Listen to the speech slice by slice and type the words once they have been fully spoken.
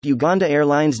Uganda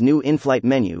Airlines' new in-flight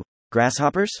menu,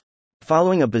 grasshoppers?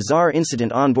 Following a bizarre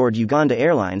incident on board Uganda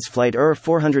Airlines Flight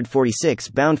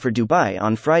ER-446 bound for Dubai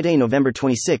on Friday, November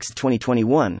 26,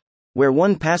 2021, where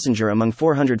one passenger among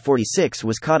 446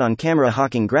 was caught on camera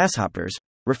hawking grasshoppers,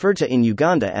 referred to in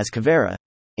Uganda as kavera,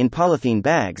 in polythene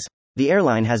bags, the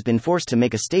airline has been forced to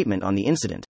make a statement on the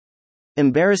incident.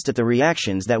 Embarrassed at the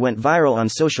reactions that went viral on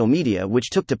social media which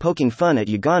took to poking fun at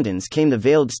Ugandans, came the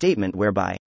veiled statement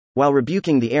whereby, while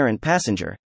rebuking the errant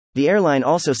passenger, the airline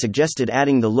also suggested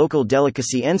adding the local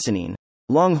delicacy ensinine,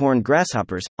 longhorn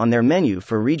grasshoppers, on their menu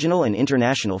for regional and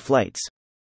international flights.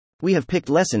 We have picked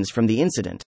lessons from the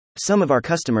incident. Some of our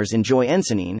customers enjoy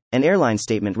ensinine, an airline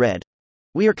statement read.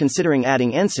 We are considering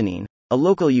adding ensinine, a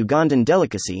local Ugandan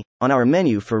delicacy, on our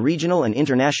menu for regional and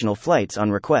international flights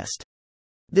on request.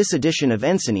 This addition of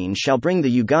ensinine shall bring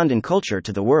the Ugandan culture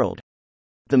to the world.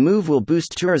 The move will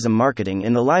boost tourism marketing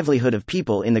and the livelihood of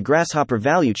people in the grasshopper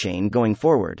value chain going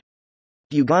forward.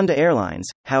 Uganda Airlines,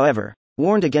 however,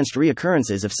 warned against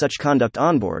reoccurrences of such conduct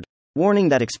on board, warning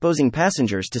that exposing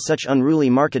passengers to such unruly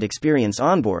market experience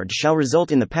on board shall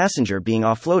result in the passenger being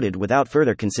offloaded without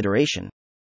further consideration.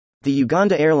 The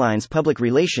Uganda Airlines public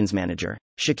relations manager,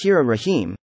 Shakira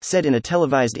Rahim, said in a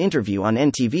televised interview on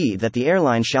NTV that the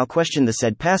airline shall question the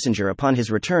said passenger upon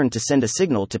his return to send a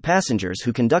signal to passengers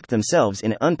who conduct themselves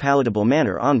in an unpalatable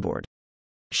manner on board.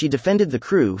 She defended the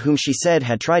crew, whom she said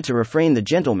had tried to refrain the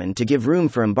gentleman to give room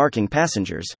for embarking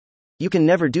passengers. You can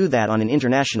never do that on an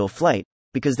international flight,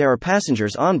 because there are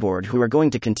passengers on board who are going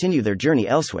to continue their journey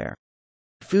elsewhere.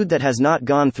 Food that has not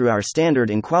gone through our standard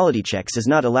and quality checks is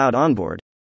not allowed on board.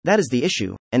 That is the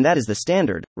issue, and that is the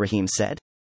standard, Rahim said.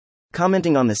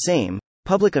 Commenting on the same,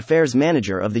 Public Affairs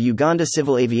Manager of the Uganda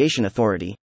Civil Aviation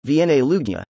Authority, Vianney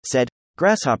Lugna, said,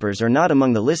 grasshoppers are not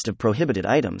among the list of prohibited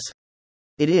items.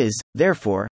 It is,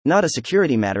 therefore, not a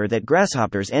security matter that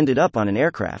grasshoppers ended up on an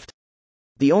aircraft.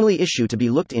 The only issue to be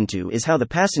looked into is how the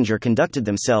passenger conducted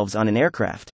themselves on an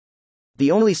aircraft.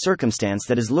 The only circumstance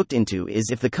that is looked into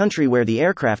is if the country where the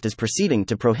aircraft is proceeding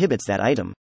to prohibits that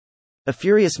item. A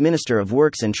furious Minister of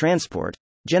Works and Transport,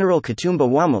 General Katumba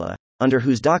Wamala, under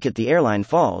whose docket the airline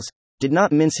falls, did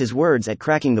not mince his words at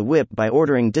cracking the whip by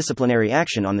ordering disciplinary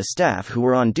action on the staff who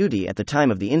were on duty at the time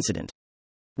of the incident.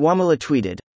 Wamala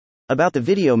tweeted about the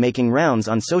video making rounds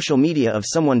on social media of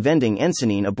someone vending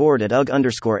ensinine aboard at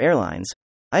UG_Airlines.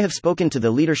 I have spoken to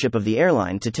the leadership of the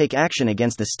airline to take action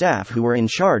against the staff who were in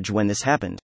charge when this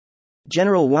happened.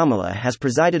 General Wamala has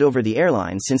presided over the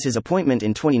airline since his appointment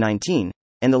in 2019,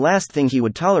 and the last thing he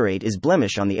would tolerate is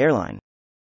blemish on the airline.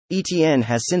 ETN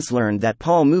has since learned that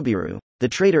Paul Mubiru, the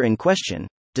trader in question,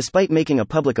 despite making a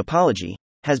public apology,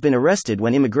 has been arrested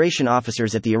when immigration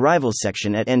officers at the arrivals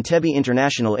section at Entebbe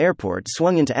International Airport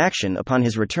swung into action upon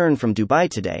his return from Dubai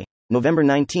today, November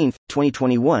 19,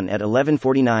 2021 at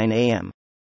 11:49 a.m.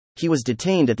 He was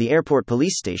detained at the airport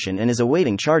police station and is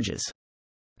awaiting charges.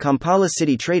 Kampala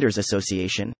City Traders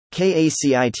Association,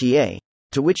 KACITA,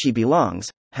 to which he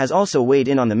belongs, has also weighed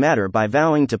in on the matter by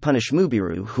vowing to punish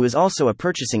Mubiru, who is also a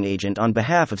purchasing agent on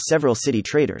behalf of several city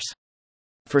traders.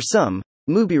 For some,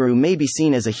 Mubiru may be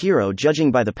seen as a hero judging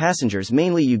by the passengers,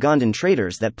 mainly Ugandan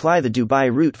traders that ply the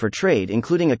Dubai route for trade,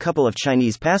 including a couple of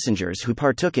Chinese passengers who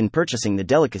partook in purchasing the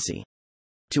delicacy.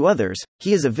 To others,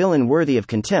 he is a villain worthy of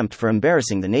contempt for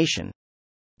embarrassing the nation.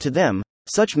 To them,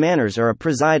 such manners are a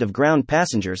preside of ground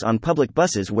passengers on public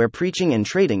buses where preaching and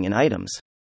trading in items.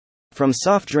 From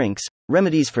soft drinks,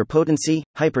 remedies for potency,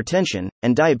 hypertension,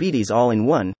 and diabetes all in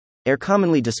one, are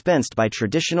commonly dispensed by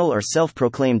traditional or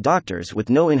self-proclaimed doctors with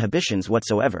no inhibitions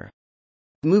whatsoever.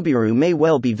 Mubiru may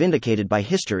well be vindicated by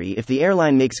history if the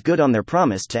airline makes good on their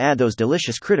promise to add those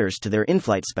delicious critters to their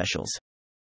in-flight specials.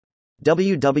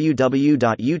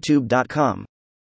 www.youtube.com